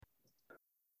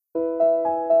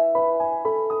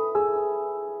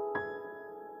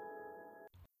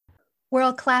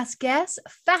World-class guests,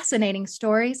 fascinating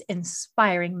stories,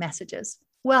 inspiring messages.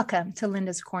 Welcome to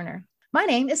Linda's Corner. My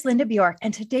name is Linda Bjork,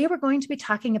 and today we're going to be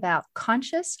talking about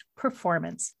conscious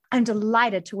performance. I'm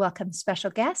delighted to welcome special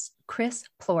guest, Chris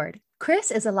Plourde.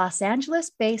 Chris is a Los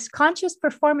Angeles-based conscious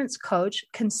performance coach,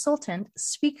 consultant,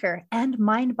 speaker, and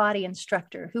mind-body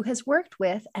instructor who has worked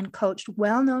with and coached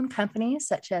well-known companies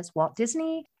such as Walt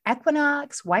Disney,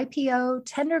 Equinox, YPO,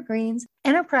 Tender Greens,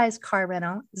 Enterprise Car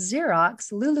Rental,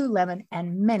 Xerox, Lululemon,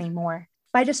 and many more.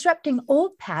 By disrupting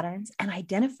old patterns and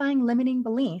identifying limiting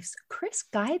beliefs, Chris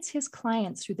guides his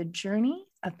clients through the journey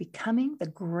of becoming the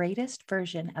greatest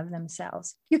version of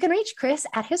themselves. You can reach Chris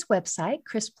at his website,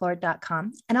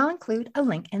 chrisplourde.com, and I'll include a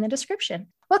link in the description.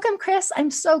 Welcome, Chris. I'm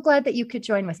so glad that you could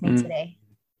join with me today.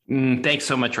 Thanks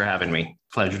so much for having me.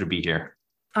 Pleasure to be here.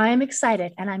 I'm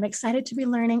excited, and I'm excited to be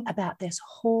learning about this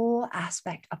whole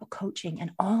aspect of coaching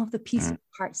and all of the pieces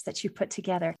parts that you put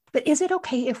together. But is it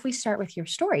okay if we start with your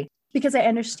story? Because I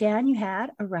understand you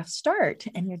had a rough start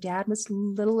and your dad was a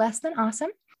little less than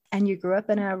awesome and you grew up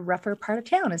in a rougher part of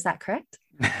town. Is that correct?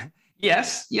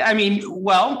 Yes. Yeah. I mean,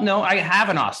 well, no, I have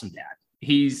an awesome dad.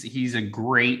 He's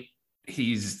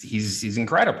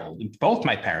incredible. Both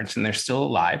my parents, and they're still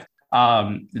alive.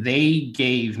 They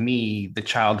gave me the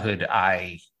childhood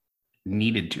I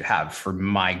needed to have for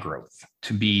my growth,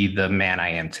 to be the man I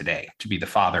am today, to be the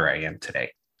father I am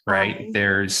today. Right.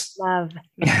 There's love.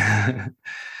 And,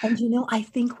 I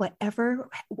think whatever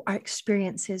our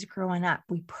experience is growing up,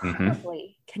 we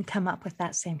probably can come up with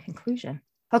that same conclusion.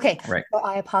 Okay. Right. So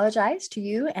I apologize to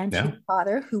you and to your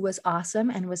father, who was awesome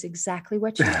and was exactly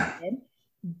what you wanted.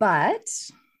 But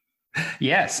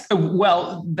yes.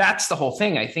 Well, that's the whole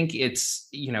thing. I think it's,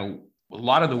 a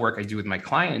lot of the work I do with my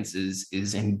clients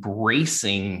is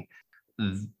embracing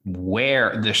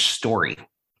their story.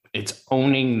 It's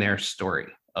owning their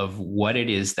story of what it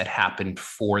is that happened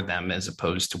for them as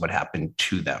opposed to what happened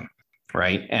to them.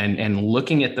 Right. And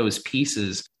looking at those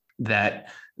pieces that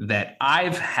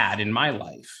I've had in my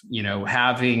life,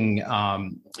 having,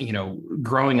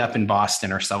 growing up in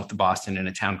Boston or south of Boston in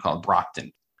a town called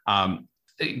Brockton. A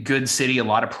good city, a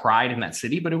lot of pride in that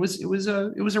city, but it was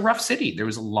a rough city. There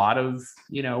was a lot of,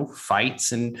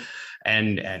 fights and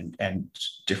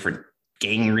different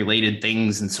gang related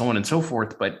things and so on and so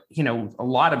forth. But, a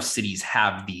lot of cities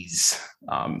have these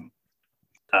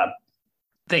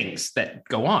things that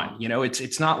go on.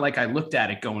 It's not like I looked at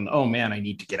it going, oh man, I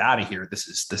need to get out of here.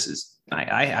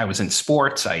 I was in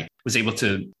sports. I was able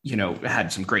to,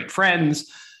 had some great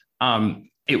friends.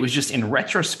 It was just in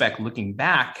retrospect, looking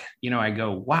back, I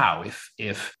go, wow,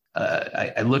 if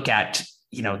I look at,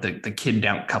 the kid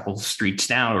down a couple streets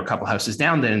down or a couple houses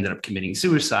down that ended up committing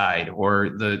suicide,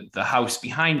 or the house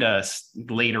behind us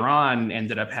later on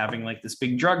ended up having like this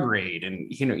big drug raid.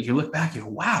 And, you look back, you go,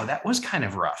 wow, that was kind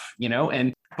of rough,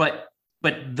 but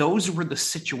those were the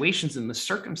situations and the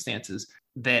circumstances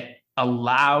that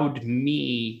allowed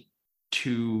me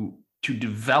to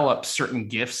develop certain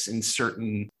gifts and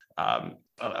certain,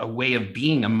 a way of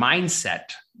being, a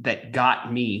mindset that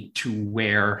got me to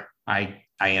where I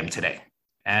am today.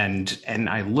 And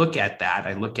I look at that,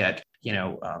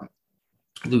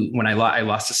 when I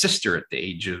lost a sister at the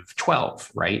age of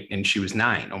 12, right? And she was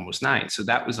 9, almost 9. So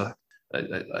that was a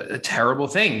terrible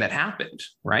thing that happened,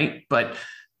 right? But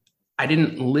I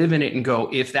didn't live in it and go,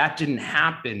 if that didn't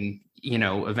happen,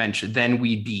 eventually, then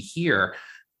we'd be here.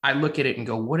 I look at it and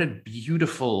go, what a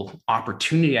beautiful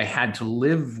opportunity I had to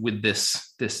live with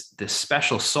this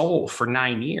special soul for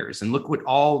 9 years. And look what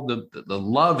all the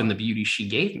love and the beauty she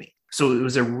gave me. So it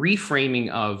was a reframing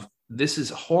of, this is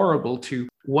horrible, to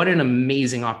what an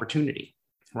amazing opportunity,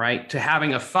 right? To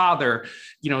having a father,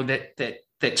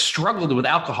 that struggled with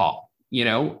alcohol,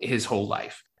 his whole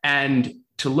life. And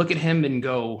to look at him and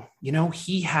go,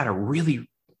 he had a really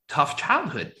tough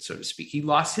childhood, so to speak. He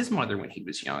lost his mother when he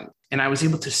was young. And I was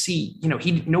able to see,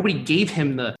 nobody gave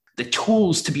him the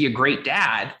tools to be a great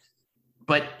dad,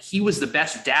 but he was the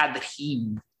best dad that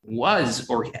he was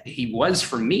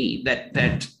for me,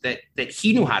 that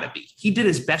he knew how to be. He did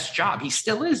his best job. He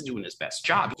still is doing his best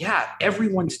job. Yeah,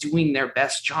 everyone's doing their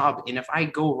best job. And if I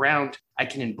go around, I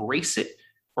can embrace it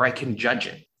or I can judge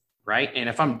it. Right. And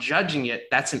if I'm judging it,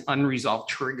 that's an unresolved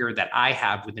trigger that I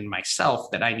have within myself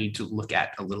that I need to look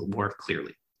at a little more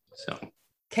clearly. So.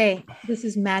 Okay, this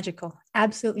is magical,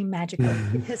 absolutely magical,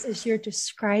 because as you're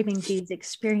describing these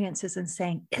experiences and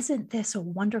saying, isn't this a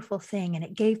wonderful thing? And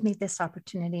it gave me this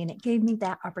opportunity and it gave me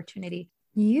that opportunity.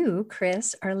 You,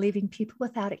 Chris, are leaving people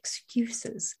without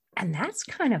excuses And that's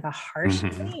kind of a harsh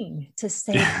Mm-hmm. thing to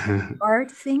say.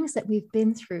 Hard things that we've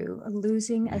been through,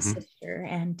 losing a Mm-hmm. sister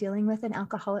and dealing with an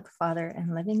alcoholic father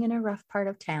and living in a rough part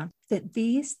of town, that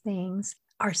these things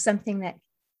are something that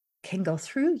can go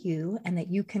through you and that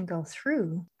you can go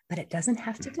through, but it doesn't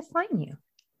have to define you.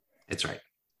 It's right.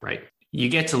 Right. You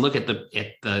get to look at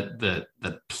the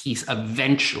piece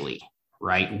eventually,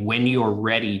 right? When you're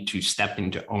ready to step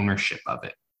into ownership of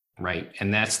it. Right.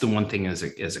 And that's the one thing as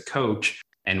a coach.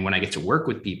 And when I get to work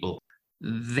with people,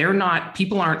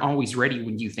 people aren't always ready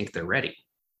when you think they're ready.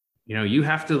 You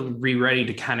have to be ready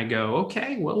to kind of go,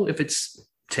 okay, well, if it's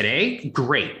today,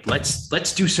 great.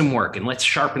 Let's do some work and let's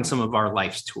sharpen some of our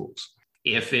life's tools.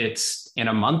 If it's in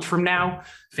a month from now,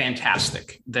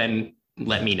 fantastic. Then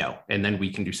let me know and then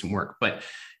we can do some work. But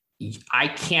I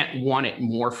can't want it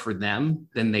more for them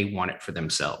than they want it for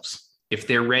themselves. If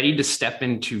they're ready to step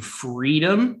into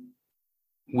freedom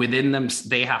within them,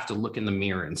 they have to look in the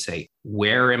mirror and say,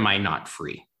 where am I not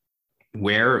free?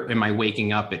 Where am I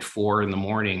waking up at 4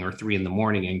 a.m. or 3 a.m.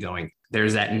 and going,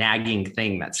 there's that nagging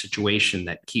thing, that situation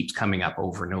that keeps coming up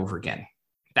over and over again.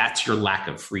 That's your lack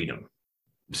of freedom.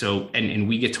 So, and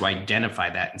we get to identify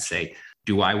that and say,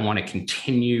 do I want to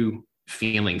continue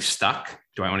feeling stuck?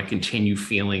 Do I want to continue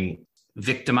feeling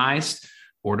victimized?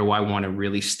 Or do I want to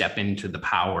really step into the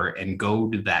power and go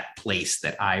to that place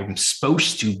that I'm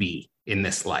supposed to be in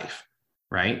this life?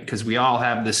 Right? Because we all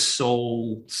have this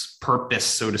soul's purpose,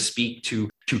 so to speak, to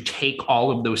take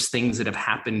all of those things that have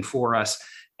happened for us.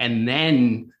 And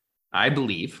then I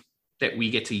believe that we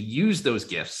get to use those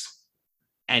gifts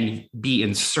and be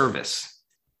in service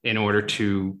in order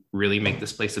to really make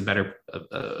this place a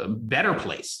better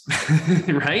place,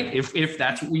 right? If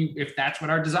that's what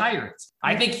our desire is.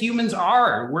 I think humans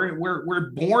are.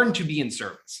 We're born to be in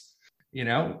service.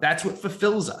 That's what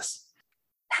fulfills us.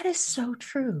 That is so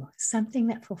true. Something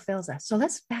that fulfills us. So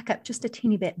let's back up just a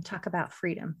teeny bit and talk about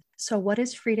freedom. So what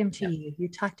is freedom to you? You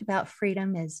talked about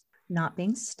freedom is not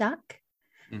being stuck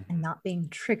and not being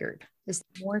triggered. Is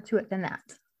there more to it than that?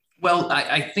 Well,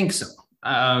 I think so.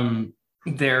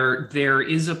 There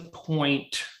is a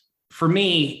point for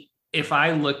me, if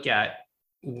I look at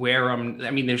where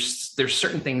there's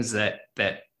certain things that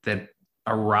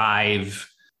arrive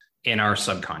in our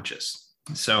subconscious.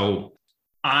 So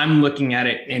I'm looking at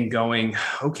it and going,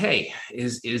 okay,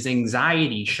 is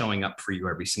anxiety showing up for you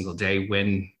every single day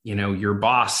when, your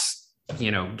boss,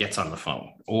 gets on the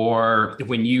phone, or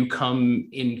when you come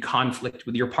in conflict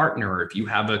with your partner, or if you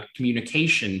have a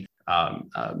communication,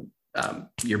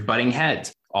 you're butting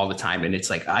heads all the time. And it's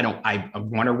like, I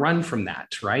want to run from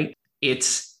that. Right.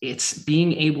 It's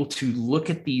being able to look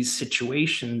at these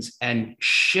situations and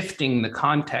shifting the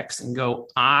context and go,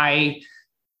 I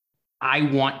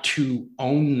want to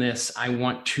own this. I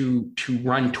want to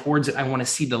run towards it. I want to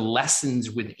see the lessons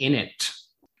within it.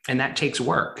 And that takes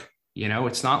work.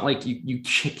 It's not like you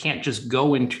can't just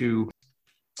go into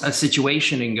a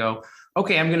situation and go,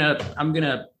 okay, I'm going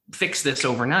to fix this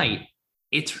overnight.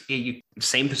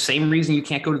 Same reason you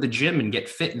can't go to the gym and get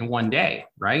fit in one day,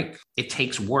 right? It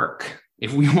takes work.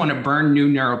 If we want to burn new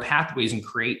neural pathways and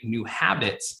create new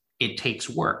habits, it takes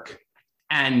work.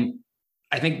 And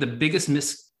I think the biggest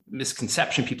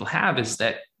misconception people have is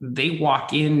that they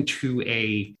walk into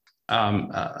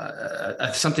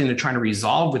something they're trying to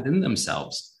resolve within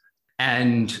themselves,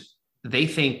 and they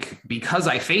think, because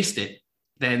I faced it,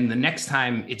 then the next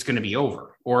time it's going to be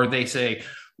over. Or they say,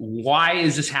 why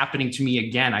is this happening to me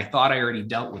again? I thought I already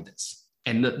dealt with this.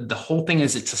 And the whole thing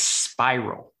is, it's a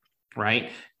spiral, right?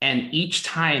 And each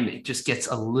time it just gets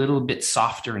a little bit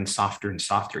softer and softer and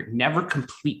softer. It never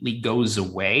completely goes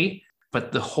away.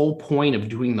 But the whole point of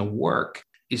doing the work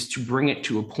is to bring it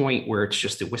to a point where it's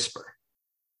just a whisper,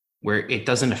 where it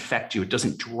doesn't affect you. It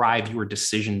doesn't drive your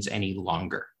decisions any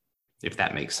longer, if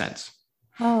that makes sense.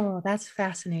 Oh, that's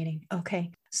fascinating.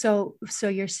 Okay. So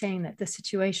you're saying that the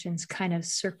situations kind of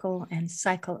circle and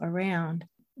cycle around,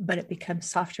 but it becomes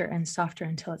softer and softer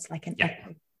until it's like an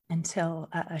echo, until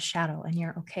a shadow, and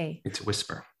you're okay. It's a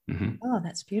whisper. Mm-hmm. Oh,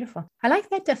 that's beautiful. I like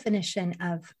that definition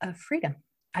of freedom.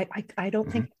 I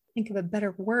don't think of a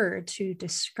better word to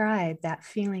describe that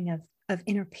feeling of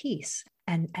inner peace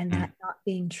and that not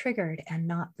being triggered and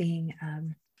not being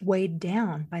weighed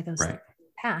down by those things in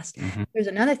the past. There's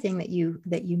another thing that you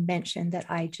mentioned that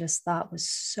I just thought was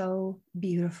so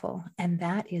beautiful, and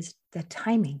that is the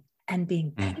timing and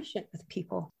being patient with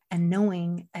people and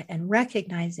knowing and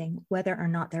recognizing whether or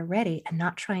not they're ready, and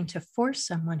not trying to force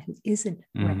someone who isn't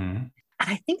ready. And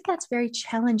I think that's very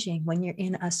challenging when you're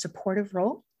in a supportive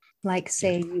role. Like,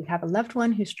 say you have a loved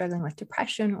one who's struggling with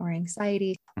depression or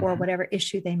anxiety or whatever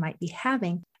issue they might be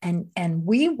having. And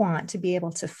we want to be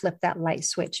able to flip that light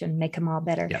switch and make them all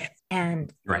better. Yeah.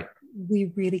 And right.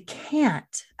 we really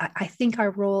can't. I think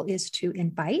our role is to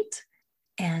invite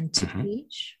and to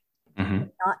teach,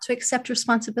 not to accept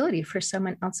responsibility for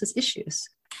someone else's issues.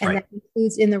 And that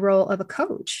includes in the role of a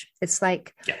coach. It's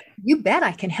like, you bet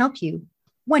I can help you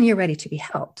when you're ready to be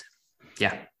helped.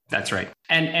 Yeah. That's right.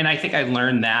 And I think I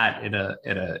learned that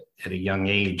at a young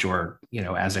age, or,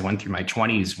 as I went through my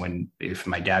 20s, if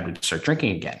my dad would start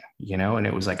drinking again, and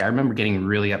it was like, I remember getting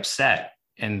really upset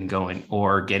and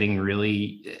getting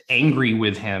really angry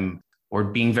with him, or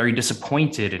being very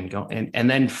disappointed and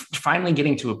then finally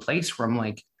getting to a place where I'm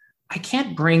like, I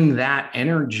can't bring that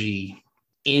energy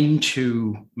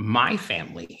into my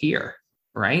family here.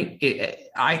 Right.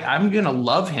 I'm going to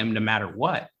love him no matter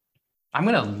what. I'm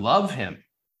going to love him.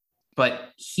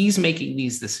 But he's making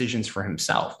these decisions for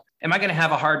himself. Am I going to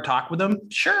have a hard talk with him?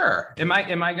 Sure. Am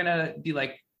I going to be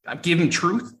like, give him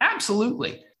truth?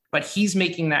 Absolutely. But he's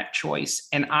making that choice,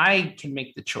 and I can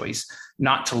make the choice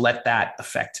not to let that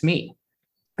affect me.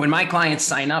 When my clients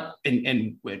sign up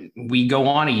and when we go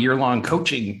on a year-long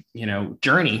coaching,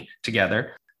 journey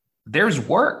together, there's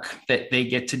work that they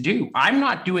get to do. I'm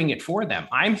not doing it for them.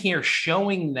 I'm here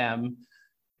showing them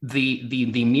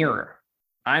the mirror.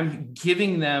 I'm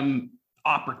giving them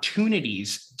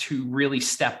opportunities to really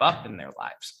step up in their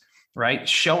lives, right?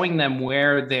 Showing them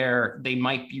where they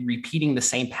might be repeating the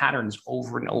same patterns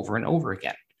over and over and over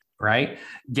again, right?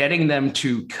 Getting them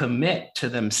to commit to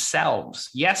themselves.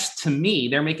 Yes, to me,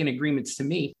 they're making agreements to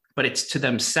me, but it's to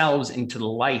themselves and to the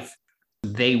life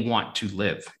they want to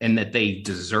live and that they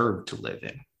deserve to live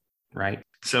in, right?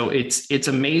 So it's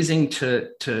amazing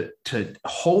to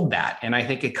hold that. And I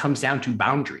think it comes down to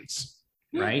boundaries.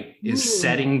 Right? Is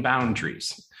setting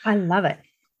boundaries. I love it.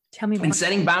 Tell me more. And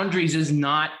setting boundaries is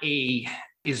not a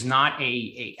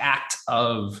act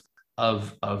of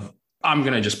I'm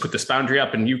going to just put this boundary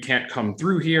up and you can't come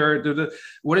through here.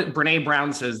 Brene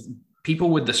Brown says,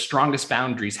 people with the strongest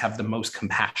boundaries have the most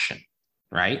compassion,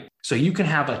 right? So you can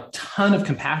have a ton of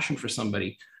compassion for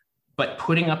somebody, but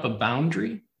putting up a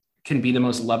boundary can be the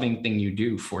most loving thing you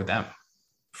do for them,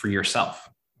 for yourself.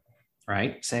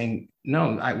 Right? Saying,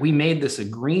 no, we made this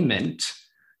agreement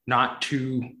not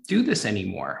to do this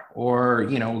anymore. Or,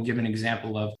 give an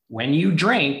example of when you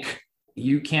drink,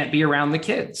 you can't be around the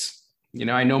kids.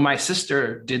 I know my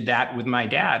sister did that with my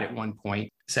dad at one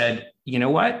point, said, you know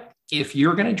what? If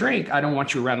you're going to drink, I don't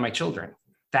want you around my children.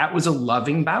 That was a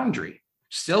loving boundary.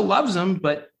 Still loves them,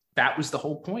 but that was the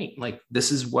whole point. Like,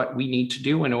 this is what we need to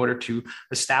do in order to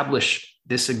establish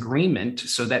this agreement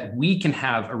so that we can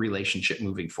have a relationship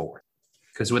moving forward.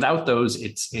 Because without those,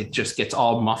 it just gets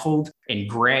all muffled and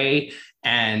gray.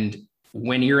 And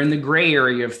when you're in the gray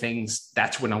area of things,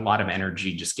 that's when a lot of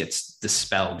energy just gets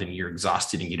dispelled and you're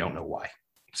exhausted and you don't know why.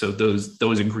 So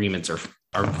those agreements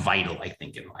are vital, I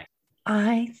think, in life.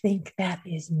 I think that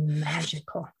is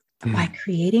magical. By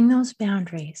creating those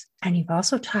boundaries. And you've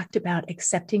also talked about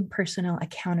accepting personal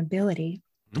accountability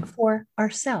for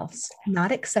ourselves,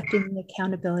 not accepting the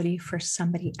accountability for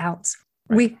somebody else.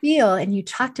 We feel, and you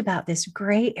talked about this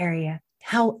gray area,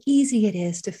 how easy it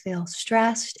is to feel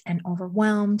stressed and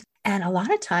overwhelmed. And a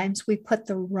lot of times we put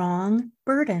the wrong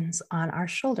burdens on our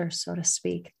shoulders, so to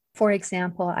speak. For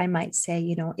example, I might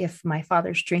say, if my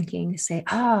father's drinking, say,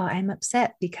 I'm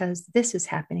upset because this is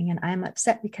happening and I'm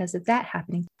upset because of that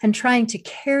happening, and trying to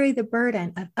carry the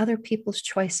burden of other people's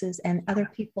choices and other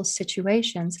people's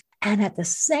situations. And at the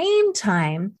same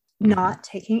time, not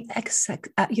taking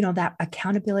that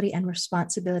accountability and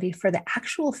responsibility for the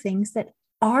actual things that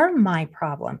are my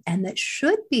problem and that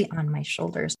should be on my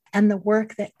shoulders and the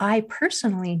work that I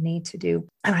personally need to do.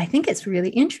 And I think it's really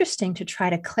interesting to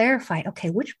try to clarify, okay,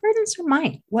 which burdens are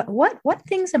mine? What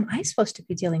things am I supposed to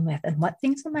be dealing with? And what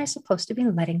things am I supposed to be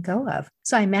letting go of?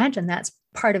 So I imagine that's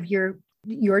part of your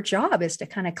job, is to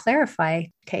kind of clarify,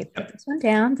 okay, put this one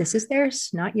down. This is theirs,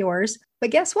 not yours.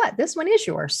 But guess what? This one is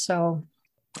yours. So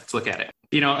let's look at it.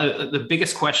 The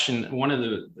biggest question, one of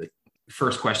the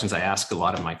first questions I ask a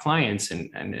lot of my clients,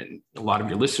 and a lot of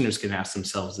your listeners can ask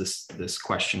themselves this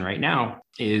question right now,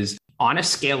 is on a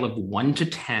scale of 1 to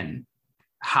 10,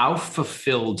 how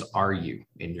fulfilled are you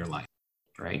in your life,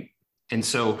 right? And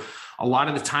so a lot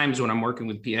of the times when I'm working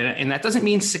with people, and that doesn't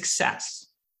mean success.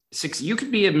 You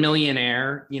could be a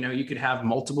millionaire, you could have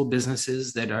multiple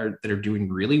businesses that are doing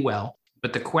really well,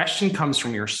 but the question comes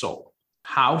from your soul.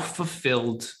 How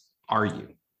fulfilled are you?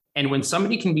 And when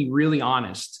somebody can be really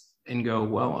honest and go,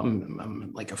 well,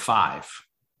 I'm like a 5,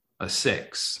 a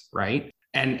 6, right?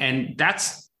 And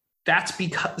that's that's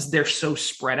because they're so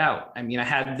spread out. I mean, I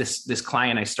had this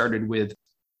client I started with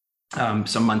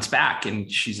some months back, and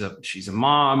she's a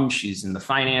mom. She's in the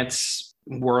finance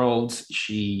world.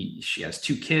 She has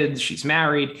 2 kids. She's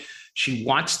married. She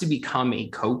wants to become a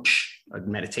coach, a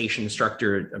meditation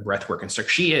instructor, a breathwork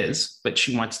instructor. She is, but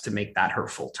she wants to make that her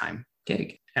full-time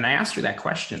gig. And I asked her that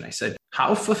question. I said,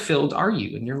 how fulfilled are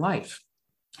you in your life?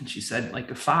 And she said,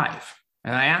 like a 5.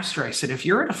 And I asked her, I said, if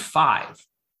you're at a 5,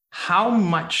 how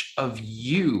much of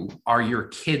you are your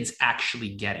kids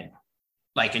actually getting?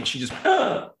 Like, and she just,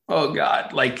 oh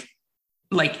God, like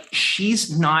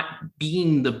she's not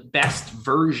being the best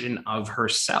version of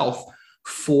herself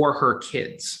for her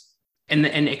kids. And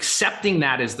accepting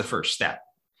that is the first step.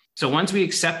 So once we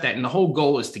accept that, and the whole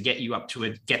goal is to get you up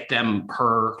to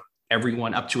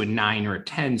everyone up to a 9 or a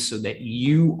 10, so that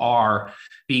you are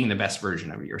being the best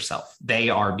version of yourself. They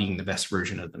are being the best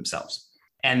version of themselves.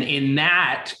 And in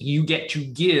that, you get to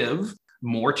give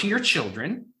more to your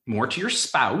children, more to your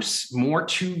spouse, more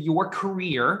to your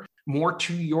career, more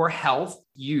to your health,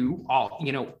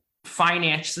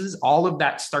 finances, all of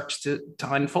that starts to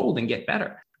unfold and get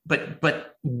better.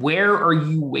 But where are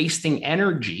you wasting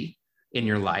energy in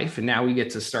your life? And now we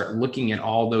get to start looking at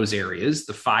all those areas,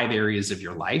 the 5 areas of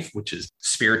your life, which is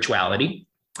spirituality,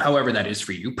 however that is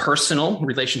for you, personal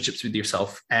relationships with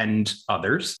yourself and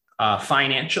others,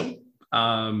 financial,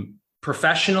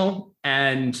 professional,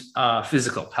 and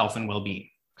physical health and well-being.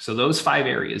 So those 5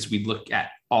 areas, we look at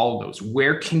all of those.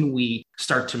 Where can we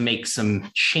start to make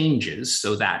some changes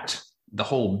so that the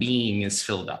whole being is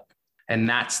filled up? And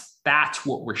that's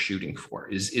what we're shooting for,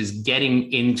 is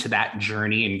getting into that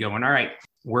journey and going, all right,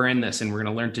 we're in this, and we're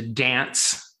going to learn to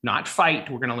dance, not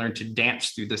fight. We're going to learn to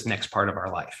dance through this next part of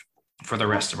our life for the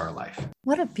rest of our life.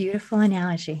 What a beautiful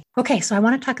analogy. Okay, so I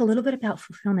want to talk a little bit about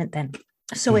fulfillment then.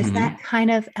 So is that kind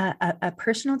of a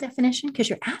personal definition? Because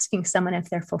you're asking someone if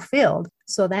they're fulfilled.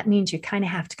 So that means you kind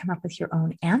of have to come up with your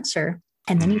own answer.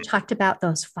 And then you talked about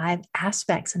those 5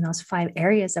 aspects and those 5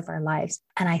 areas of our lives.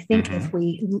 And I think if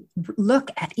we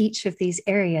look at each of these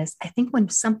areas, I think when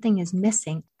something is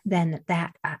missing, then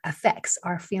that affects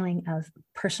our feeling of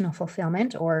personal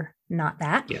fulfillment or not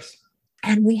that. Yes.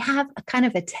 And we have a kind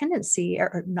of a tendency,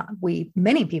 or not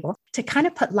many people, to kind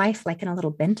of put life like in a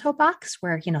little bento box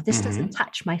where, this doesn't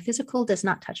touch my physical, does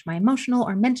not touch my emotional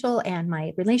or mental, and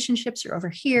my relationships are over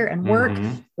here, and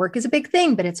work is a big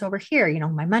thing, but it's over here,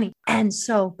 my money. And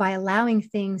so by allowing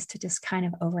things to just kind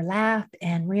of overlap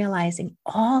and realizing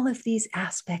all of these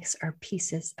aspects are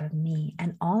pieces of me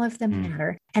and all of them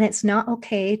matter. And it's not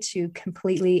okay to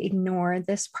completely ignore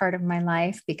this part of my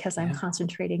life because I'm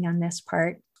concentrating on this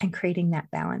part and creating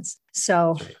that balance.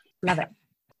 So love it.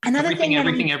 Another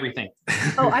everything.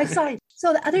 Oh, I saw it.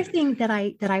 So the other thing that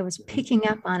I was picking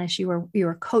up on as you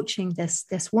were coaching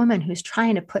this woman who's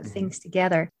trying to put things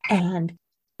together, and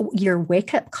your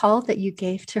wake up call that you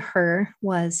gave to her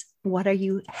was, what do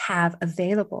you have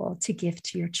available to give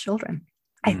to your children?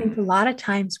 I think a lot of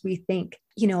times we think,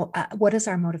 what is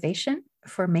our motivation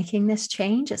for making this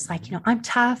change? It's like, I'm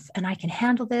tough and I can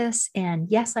handle this. And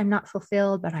yes, I'm not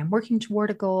fulfilled, but I'm working toward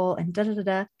a goal and da, da, da,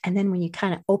 da. And then when you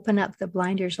kind of open up the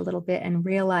blinders a little bit and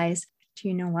realize, do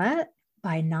you know what?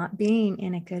 By not being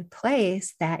in a good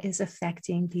place, that is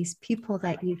affecting these people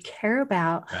that you care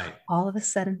about. Right. All of a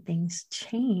sudden things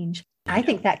change. I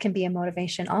think that can be a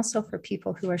motivation also for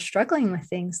people who are struggling with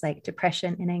things like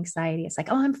depression and anxiety. It's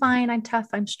like, oh, I'm fine. I'm tough.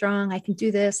 I'm strong. I can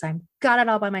do this. I've got it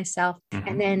all by myself.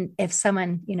 And then if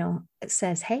someone,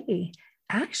 says, hey,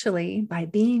 actually, by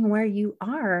being where you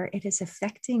are, it is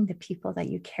affecting the people that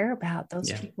you care about,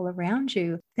 those people around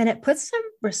you, then it puts some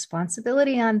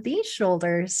responsibility on these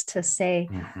shoulders to say,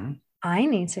 I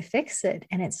need to fix it.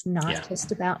 And it's not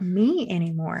just about me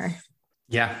anymore.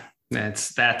 Yeah.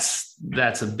 That's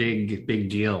a big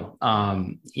deal.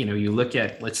 You look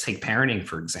at, let's take parenting,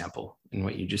 for example, and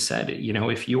what you just said,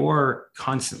 if you're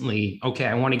constantly, okay,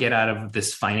 I want to get out of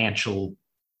this financial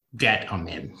debt I'm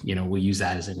in, we'll use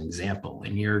that as an example,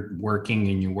 and you're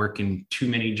working too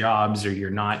many jobs, or you're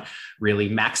not really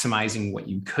maximizing what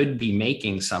you could be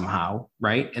making somehow.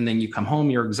 Right. And then you come home,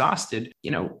 you're exhausted,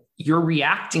 you're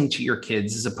reacting to your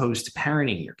kids as opposed to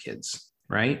parenting your kids.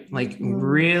 Right? Like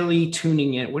really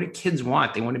tuning in. What do kids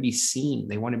want? They want to be seen.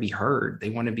 They want to be heard. They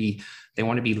want to be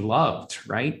loved.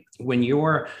 Right? When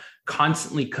you're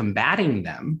constantly combating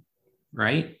them,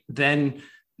 right, then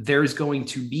there's going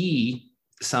to be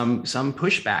some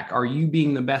pushback. Are you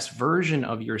being the best version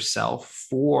of yourself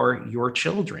for your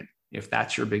children? If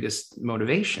that's your biggest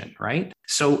motivation, right?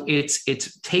 So it's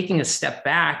taking a step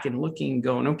back and looking,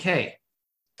 going, okay,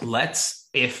 let's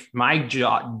if my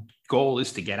job goal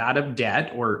is to get out of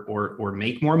debt or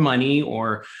make more money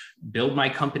or build my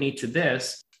company to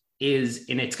this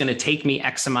and it's going to take me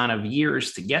X amount of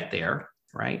years to get there,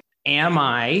 right? Am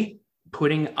I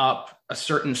putting up a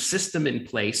certain system in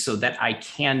place so that I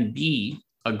can be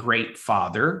a great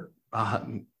father,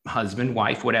 husband,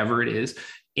 wife, whatever it is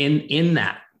in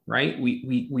that, right?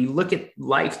 We look at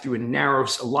life through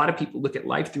a lot of people look at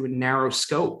life through a narrow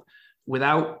scope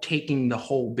without taking the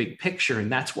whole big picture.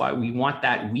 And that's why we want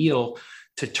that wheel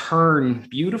to turn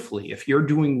beautifully. If you're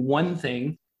doing one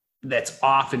thing that's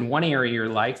off in one area of your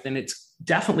life, then it's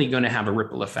definitely going to have a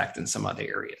ripple effect in some other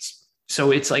areas.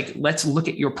 So it's like, let's look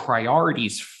at your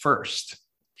priorities first.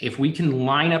 If we can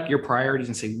line up your priorities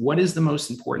and say, what is the most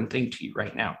important thing to you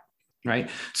right now? Right.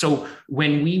 So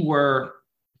when we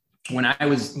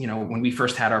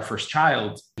first had our first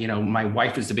child, my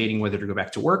wife was debating whether to go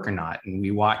back to work or not. And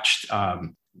we were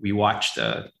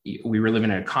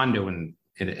living in a condo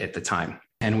at the time.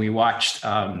 And we watched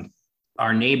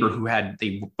our neighbor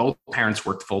both parents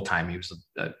worked full-time. He was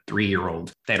a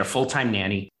 3-year-old. They had a full-time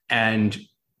nanny, and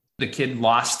the kid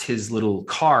lost his little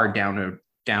car down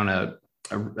a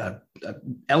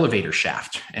elevator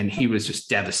shaft, and he was just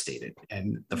devastated.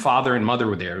 And the father and mother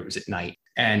were there. It was at night,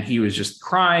 and he was just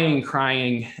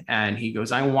crying. And he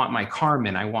goes, I want my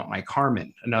Carmen. I want my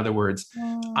Carmen. In other words,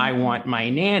 I want my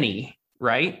nanny.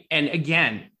 Right. And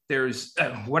again, there's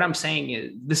what I'm saying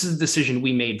is this is a decision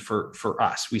we made for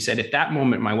us. We said at that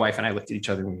moment, my wife and I looked at each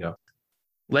other and we go,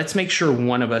 let's make sure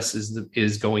one of us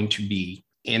is going to be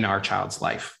in our child's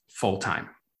life full time.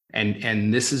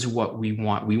 And this is what we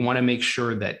want. We want to make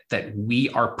sure that we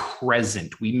are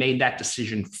present. We made that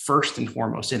decision first and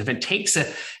foremost. And if it takes an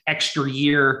extra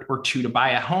year or two to buy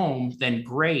a home, then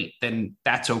great, then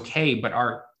that's okay. But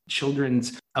our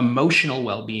children's emotional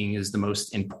well-being is the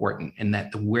most important, and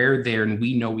that we're there and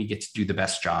we know we get to do the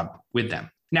best job with them.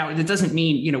 Now, it doesn't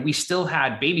mean, we still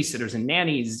had babysitters and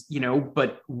nannies,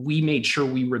 but we made sure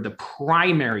we were the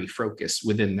primary focus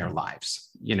within their lives.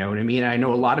 You know what I mean? I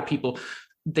know a lot of people,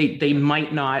 they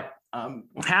might not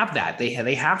have that.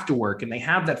 They have to work and they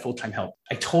have that full-time help.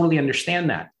 I totally understand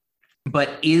that.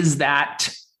 But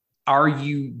are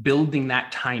you building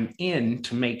that time in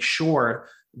to make sure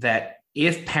that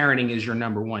if parenting is your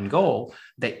number one goal,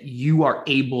 that you are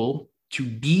able to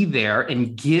be there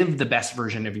and give the best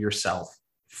version of yourself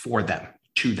for them,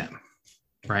 to them,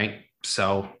 right?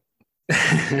 So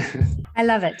I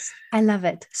love it. I love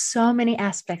it. So many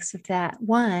aspects of that.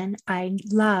 One, I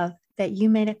love that you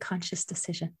made a conscious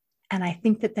decision. And I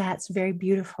think that that's very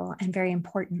beautiful and very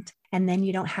important. And then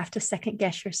you don't have to second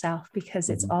guess yourself, because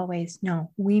it's always,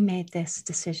 no, we made this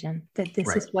decision that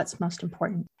this is what's most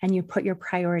important. And you put your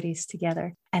priorities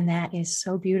together. And that is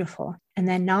so beautiful. And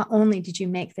then not only did you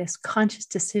make this conscious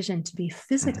decision to be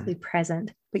physically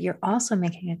present, but you're also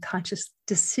making a conscious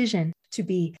decision to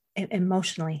be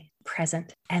emotionally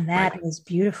present. And that is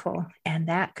beautiful. And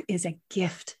that is a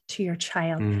gift to your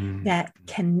child that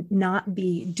cannot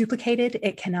be duplicated.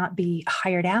 It cannot be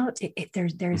hired out.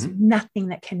 There's nothing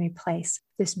that can replace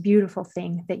this beautiful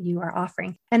thing that you are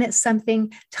offering. And it's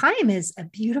something, time is a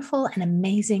beautiful and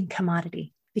amazing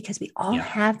commodity, because we all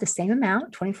have the same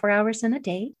amount, 24 hours in a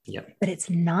day, but it's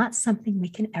not something we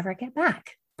can ever get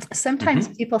back. Sometimes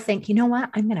people think, you know what,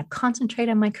 I'm going to concentrate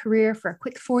on my career for a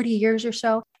quick 40 years or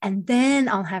so, and then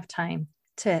I'll have time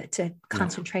to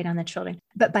concentrate on the children.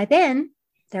 But by then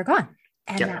they're gone,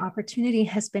 and that opportunity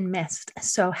has been missed.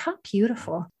 So how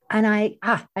beautiful. And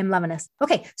I'm loving this.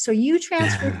 Okay. So you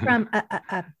transferred from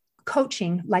a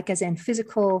coaching, like as in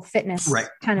physical fitness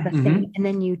kind of a thing. And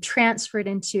then you transferred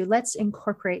into, let's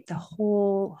incorporate the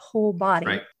whole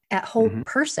body. At whole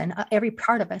person, every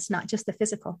part of us, not just the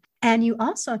physical. And you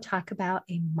also talk about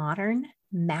a modern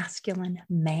masculine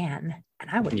man. And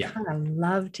I would kind of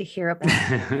love to hear about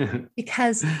that,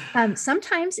 because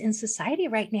sometimes in society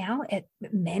right now,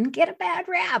 men get a bad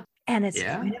rap, and it's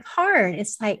kind of hard.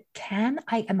 It's like, am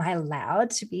I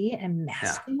allowed to be a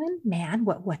masculine man?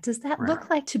 What does that look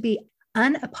like to be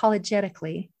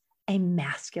unapologetically a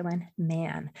masculine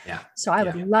man? So I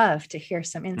would love to hear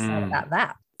some insight about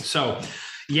that. So,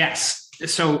 yes.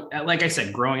 So, like I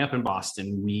said, growing up in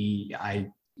Boston, you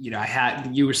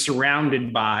were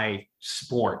surrounded by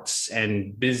sports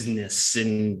and business,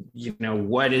 and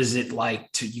what is it like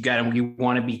you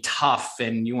want to be tough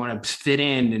and you want to fit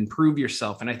in and prove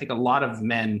yourself. And I think a lot of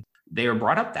men, they are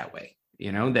brought up that way,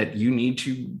 that you need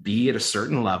to be at a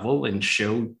certain level and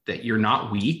show that you're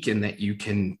not weak and that you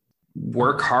can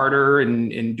work harder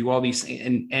and do all these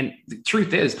things. And the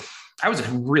truth is, I was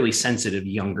a really sensitive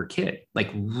younger kid,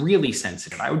 like really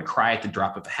sensitive. I would cry at the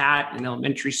drop of a hat in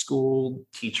elementary school.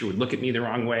 Teacher would look at me the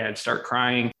wrong way. I'd start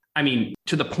crying. I mean,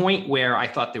 to the point where I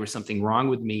thought there was something wrong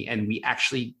with me. And we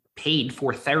actually paid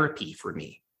for therapy for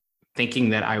me, thinking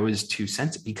that I was too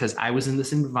sensitive, because I was in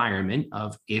this environment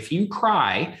of, if you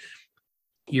cry,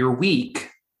 you're weak.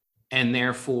 And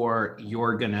therefore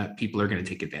people are going to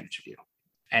take advantage of you.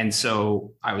 And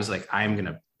so I was like, I'm going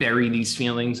to bury these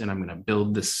feelings, and I'm going to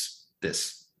build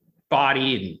this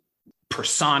body and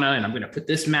persona, and I'm going to put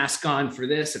this mask on for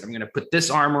this, and I'm going to put this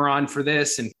armor on for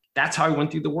this. And that's how I went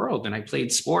through the world. And I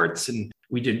played sports, and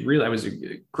I was a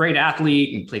great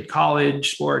athlete and played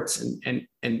college sports, and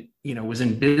was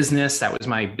in business. That was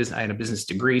my business. I had a business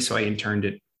degree. So I interned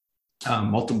at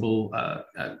multiple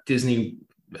Disney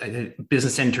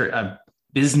business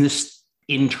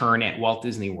intern at Walt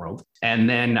Disney World. And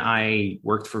then I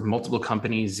worked for multiple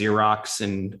companies, Xerox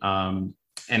and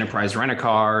Enterprise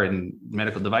Rent-A-Car and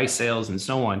medical device sales and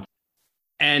so on.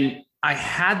 And I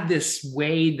had this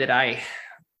way that I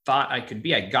thought I could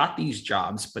be. I got these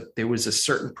jobs, but there was a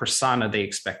certain persona they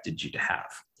expected you to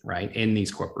have, right, in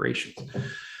these corporations.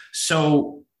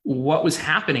 So what was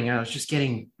happening, I was just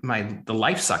getting the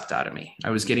life sucked out of me. I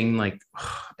was getting like,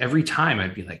 every time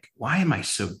I'd be like, why am I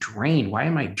so drained? Why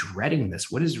am I dreading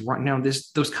this? What is wrong now?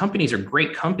 Those companies are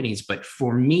great companies, but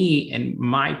for me and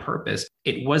my purpose,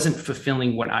 it wasn't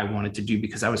fulfilling what I wanted to do,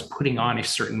 because I was putting on a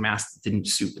certain mask that didn't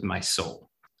suit with my soul.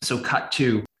 So cut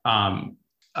to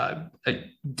a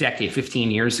decade,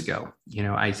 15 years ago,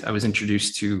 I was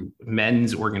introduced to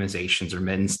men's organizations or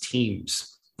men's teams.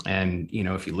 And,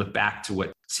 if you look back to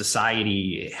what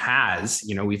society has,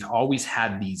 we've always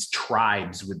had these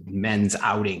tribes with men's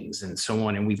outings and so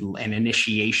on, and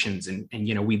initiations. And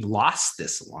we've lost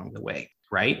this along the way,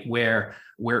 right? Where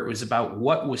it was about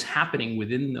what was happening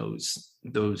within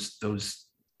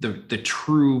the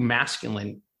true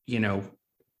masculine,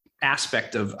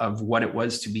 aspect of what it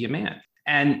was to be a man.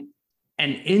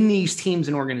 And in these teams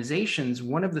and organizations,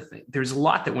 one of the things, there's a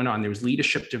lot that went on. There was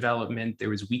leadership development. There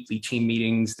was weekly team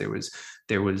meetings. There was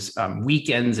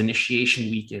weekends,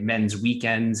 initiation weekend, men's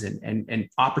weekends, and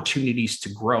opportunities to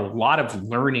grow. A lot of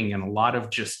learning and a lot of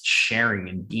just sharing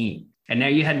and being. And now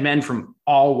you had men from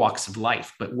all walks of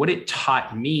life. But what it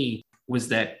taught me was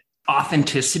that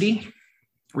authenticity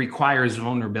requires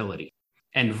vulnerability,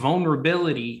 and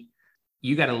vulnerability,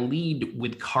 you got to lead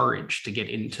with courage to get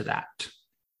into that.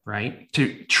 Right?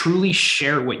 To truly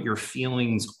share what your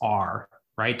feelings are,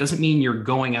 right? Doesn't mean you're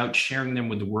going out sharing them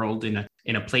with the world in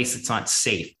a place that's not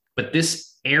safe. But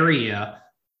this area,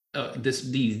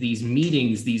 these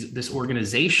meetings, this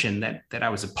organization that I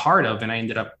was a part of, and I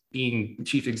ended up being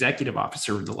chief executive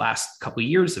officer the last couple of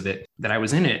years of it, that I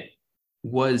was in it,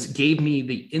 gave me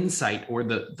the insight or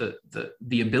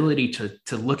the ability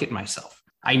to look at myself.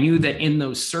 I knew that in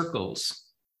those circles,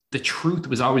 the truth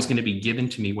was always going to be given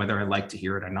to me, whether I liked to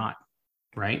hear it or not,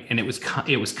 right? And it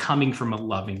was coming from a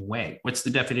loving way. What's the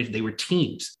definition? They were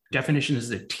teams. Definition is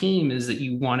that team is that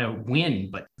you want to win,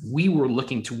 but we were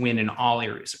looking to win in all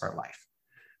areas of our life,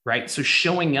 right? So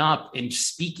showing up and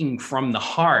speaking from the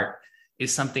heart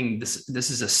is something. This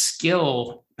is a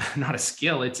skill, not a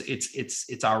skill.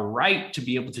 It's our right to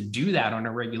be able to do that on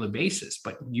a regular basis.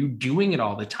 But you doing it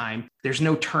all the time, there's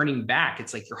no turning back.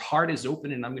 It's like your heart is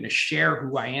open, and I'm going to share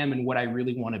who I am and what I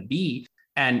really want to be.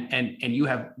 And you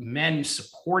have men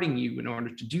supporting you in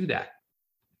order to do that.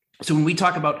 So when we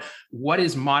talk about what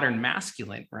is modern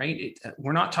masculine, right?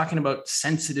 We're not talking about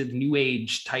sensitive new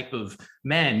age type of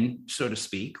men, so to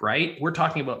speak, right? We're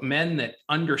talking about men that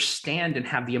understand and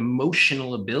have the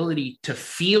emotional ability to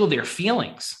feel their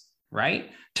feelings, right?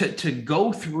 To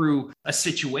go through a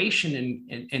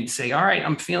situation and say, all right,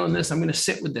 I'm feeling this. I'm going to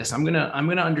sit with this. I'm going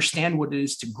to understand what it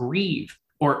is to grieve.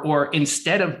 Or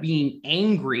instead of being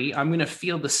angry, I'm going to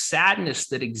feel the sadness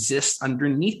that exists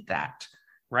underneath that.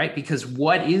 Right? Because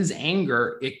what is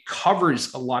anger? It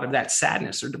covers a lot of that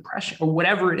sadness or depression or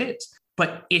whatever it is,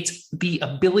 but it's the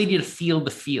ability to feel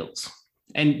the feels.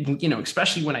 And,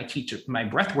 especially when I teach my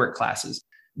breathwork classes,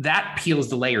 that peels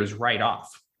the layers right off,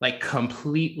 like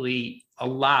completely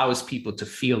allows people to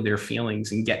feel their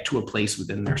feelings and get to a place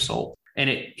within their soul. And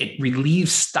it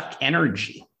relieves stuck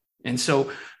energy. And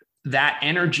so that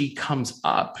energy comes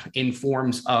up in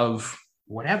forms of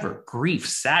whatever, grief,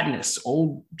 sadness,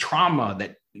 old trauma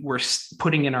that we're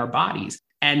putting in our bodies.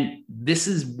 And this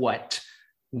is what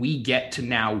we get to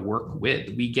now work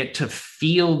with. We get to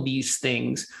feel these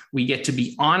things. We get to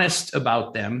be honest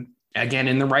about them, again,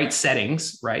 in the right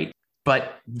settings, right?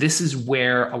 But this is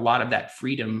where a lot of that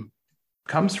freedom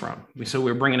comes from. So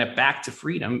we're bringing it back to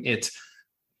freedom. It's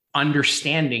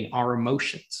understanding our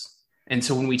emotions And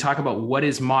so when we talk about what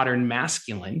is modern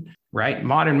masculine, right?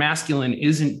 Modern masculine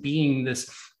isn't being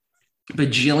this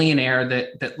bajillionaire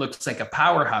that looks like a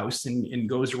powerhouse and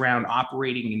goes around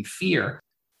operating in fear.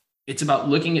 It's about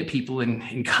looking at people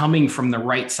and coming from the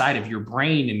right side of your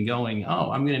brain and going, oh,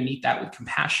 I'm going to meet that with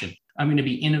compassion. I'm going to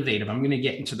be innovative. I'm going to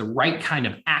get into the right kind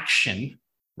of action,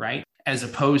 right? As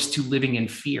opposed to living in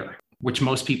fear, which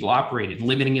most people operate in,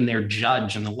 living in their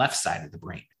judge on the left side of the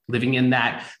brain, living in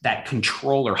that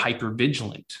control or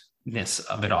hypervigilantness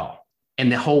of it all.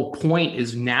 And the whole point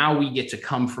is now we get to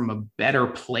come from a better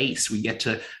place. We get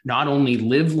to not only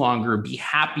live longer, be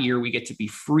happier, we get to be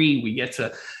free. We get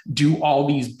to do all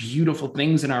these beautiful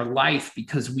things in our life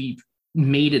because we've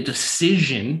made a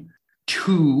decision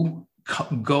to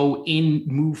go in,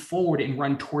 move forward and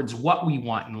run towards what we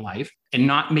want in life and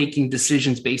not making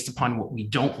decisions based upon what we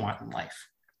don't want in life.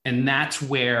 And that's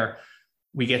where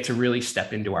we get to really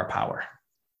step into our power.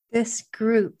 This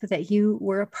group that you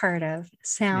were a part of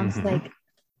sounds like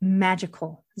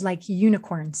magical, like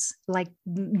unicorns. Like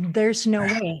there's no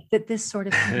way that this sort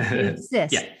of thing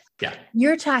exists. Yeah.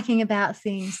 You're talking about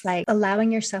things like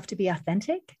allowing yourself to be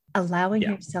authentic, allowing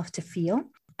yourself to feel,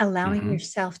 allowing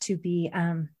yourself to be,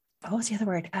 what was the other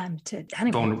word? To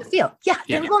feel. Yeah.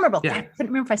 Vulnerable. I couldn't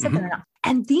remember if I said that or not.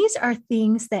 And these are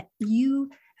things that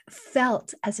you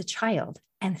felt as a child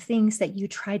and things that you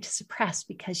tried to suppress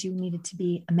because you needed to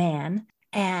be a man.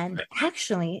 And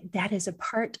actually, that is a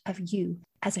part of you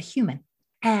as a human.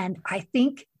 And I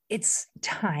think it's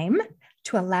time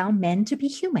to allow men to be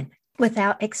human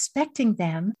without expecting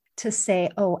them to say,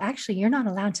 oh, actually, you're not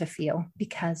allowed to feel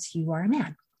because you are a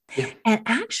man. Yeah. And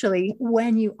actually,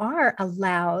 when you are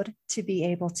allowed to be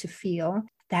able to feel,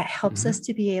 that helps us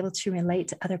to be able to relate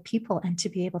to other people and to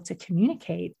be able to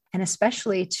communicate. And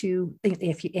especially if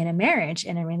you're in a marriage,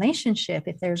 in a relationship,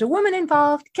 if there's a woman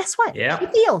involved, guess what? She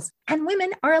feels. And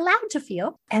women are allowed to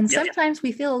feel. And sometimes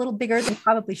we feel a little bigger than we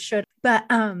probably should. But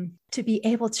to be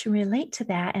able to relate to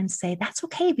that and say, that's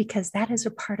okay, because that is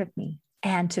a part of me.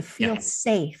 And to feel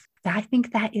safe. I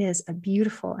think that is a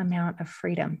beautiful amount of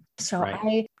freedom. So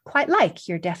I quite like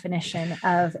your definition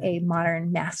of a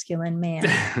modern masculine man.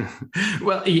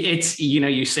 Well, it's,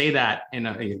 you say that and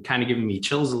you're kind of giving me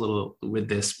chills a little with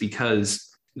this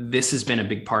because this has been a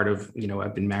big part of,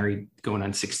 I've been married going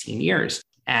on 16 years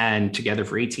and together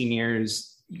for 18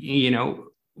 years,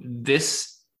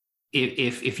 this,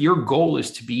 if your goal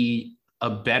is to be a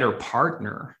better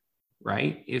partner,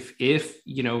 right? If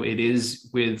it is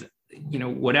with,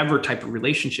 whatever type of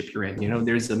relationship you're in,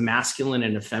 there's a masculine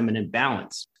and a feminine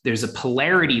balance. There's a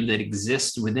polarity that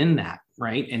exists within that,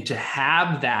 right? And to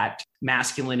have that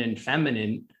masculine and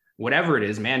feminine, whatever it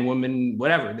is, man, woman,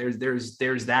 whatever, there's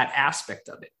that aspect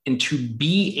of it. And to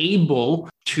be able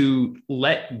to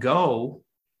let go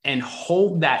and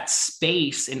hold that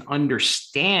space and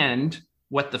understand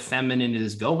what the feminine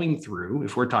is going through,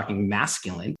 if we're talking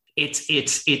masculine, it's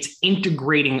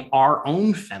integrating our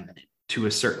own feminine to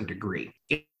a certain degree.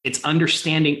 It's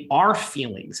understanding our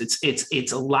feelings.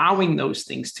 It's allowing those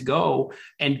things to go.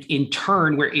 And in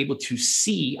turn, we're able to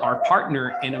see our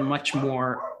partner in a much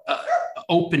more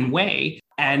open way.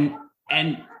 And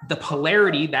the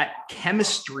polarity, that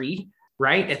chemistry,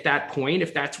 right? At that point,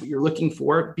 if that's what you're looking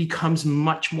for, becomes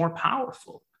much more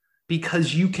powerful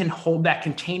because you can hold that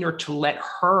container to let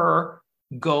her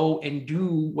go and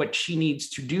do what she needs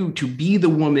to do to be the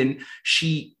woman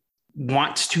she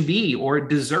wants to be or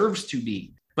deserves to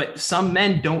be. But some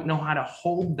men don't know how to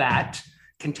hold that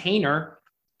container,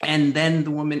 and then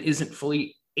the woman isn't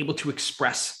fully able to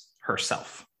express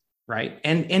herself, right?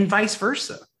 And vice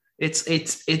versa.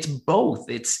 It's both.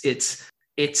 It's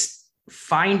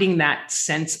finding that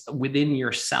sense within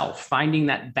yourself, finding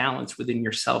that balance within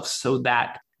yourself so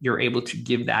that you're able to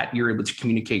give that, you're able to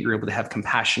communicate, you're able to have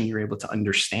compassion, you're able to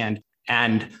understand,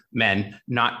 and men,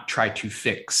 not try to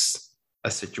fix a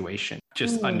situation,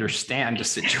 just understand a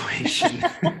situation.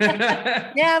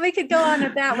 Yeah, we could go on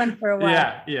with that one for a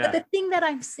while. Yeah. But the thing that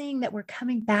I'm seeing that we're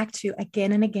coming back to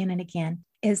again and again and again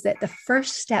is that the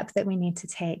first step that we need to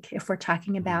take, if we're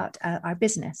talking about our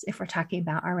business, if we're talking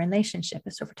about our relationship,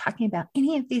 if we're talking about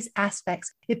any of these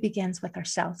aspects, it begins with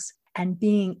ourselves and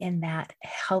being in that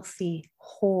healthy,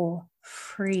 whole,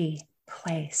 free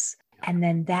place. And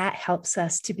then that helps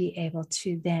us to be able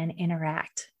to then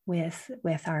interact with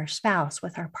our spouse,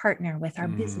 with our partner, with our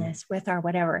business, with our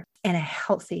whatever, in a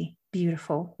healthy,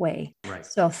 beautiful way. Right.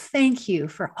 So thank you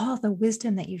for all the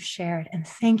wisdom that you've shared. And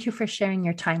thank you for sharing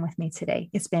your time with me today.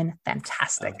 It's been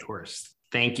fantastic. Of course.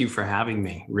 Thank you for having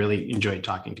me. Really enjoyed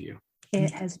talking to you.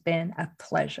 It has been a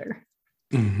pleasure.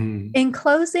 In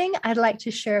closing, I'd like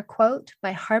to share a quote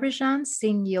by Harbhajan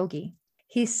Singh Yogi.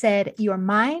 He said, "Your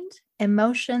mind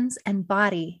emotions, and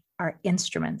body are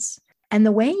instruments, and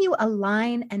the way you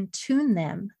align and tune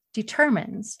them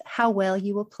determines how well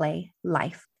you will play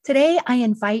life. Today, I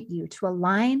invite you to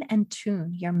align and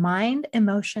tune your mind,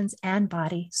 emotions, and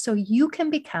body so you can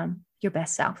become your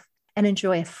best self and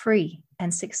enjoy a free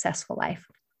and successful life.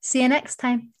 See you next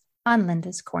time on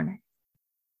Linda's Corner.